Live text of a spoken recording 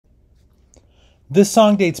This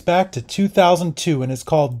song dates back to 2002 and is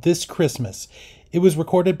called This Christmas. It was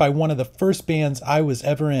recorded by one of the first bands I was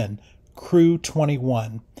ever in, Crew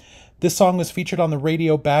 21. This song was featured on the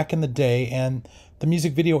radio back in the day, and the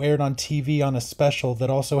music video aired on TV on a special that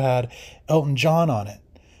also had Elton John on it.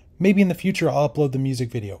 Maybe in the future I'll upload the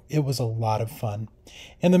music video. It was a lot of fun.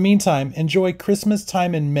 In the meantime, enjoy Christmas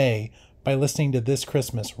Time in May by listening to This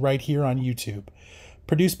Christmas right here on YouTube.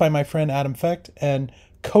 Produced by my friend Adam Fecht and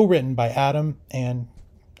co-written by Adam and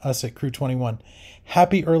us at Crew 21.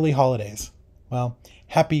 Happy early holidays. Well,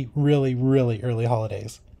 happy really, really early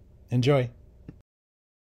holidays. Enjoy.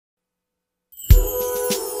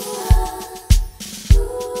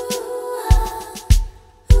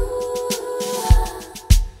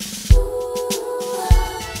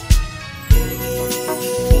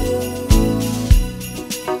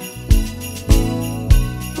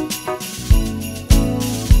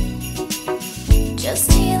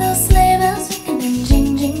 Just hear those sleigh bells ringing and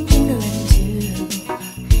jing, jing, jingling too.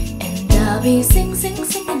 And I'll be singing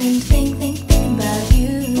and thinking about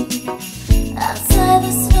you. Outside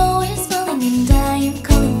the snow is falling and I am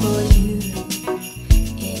calling for you.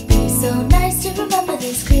 It'd be so nice to remember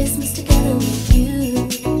this Christmas together with you.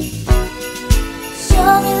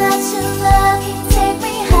 Show me that your love can take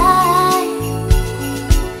me high.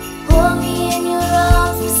 Hold me in your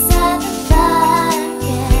arms beside the fire,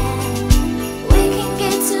 yeah. We can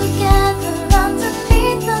get together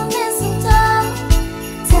underneath the mistletoe.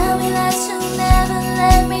 Tell me that you'll never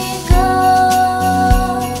let me go.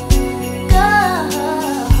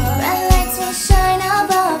 Red lights will shine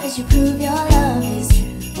above as you prove your love is true.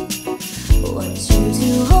 Want you to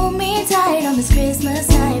hold me tight on this Christmas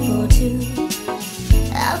night for two.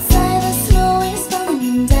 Outside the snow is falling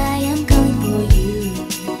and I am calling for you.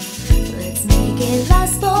 Let's make it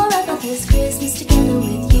last forever this Christmas together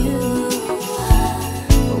with you.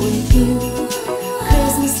 With you.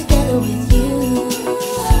 Christmas together with you.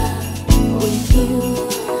 With you.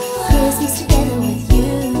 Christmas together with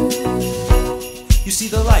you. You see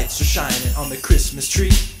the lights are shining on the Christmas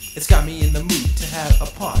tree. It's got me in the mood to have a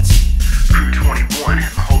party. Crew 21 and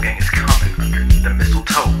the whole gang is coming. Underneath the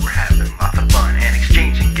mistletoe we're having lots of fun and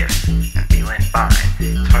exchanging gifts and feeling fine.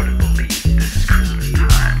 It's hard to believe this is Christmas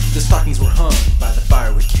time. The stockings were hung by the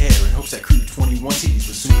fire with care in hopes that Crew 21 CDs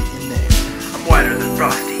would soon be in there. I'm whiter than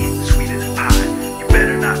Frosty, sweet as pie. You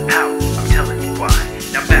better not pout, I'm telling you why.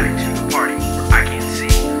 Now back to the party where I can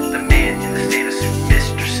see the man in the Santa suit,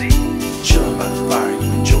 Mr. C. Chilling by the fire,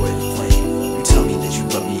 you enjoy the flame. You tell me that you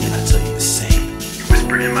love me and I tell you the same. You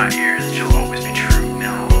whisper in my ears that you'll always be true.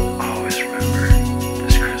 Now I'll always remember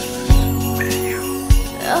this Christmas with you.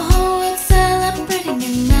 The whole world's celebrating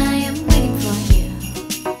and I am waiting for you.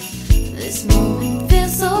 This moment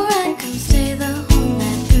feels so right, come stay the whole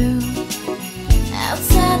night through.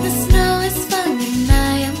 Outside the snow is falling and I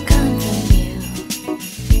am calling for you.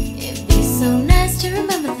 It'd be so nice to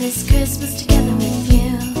remember this Christmas together with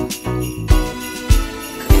you.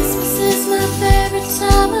 Christmas is my favorite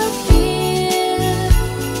time of year.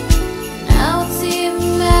 Now it's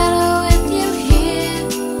even better with you here,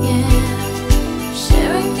 yeah.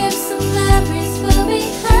 Sharing gifts and memories, we'll be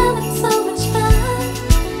having so much fun.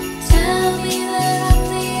 Tell me that I'm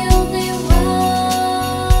the only one.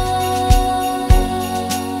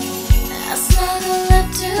 I'll snuggle up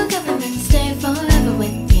together and stay forever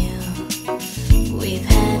with you. We've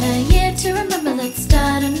had a year to remember, let's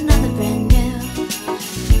start another brand new.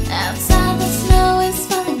 Outside the snow is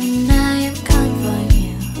falling and I am calling for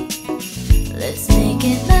you. Let's make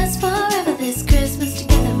it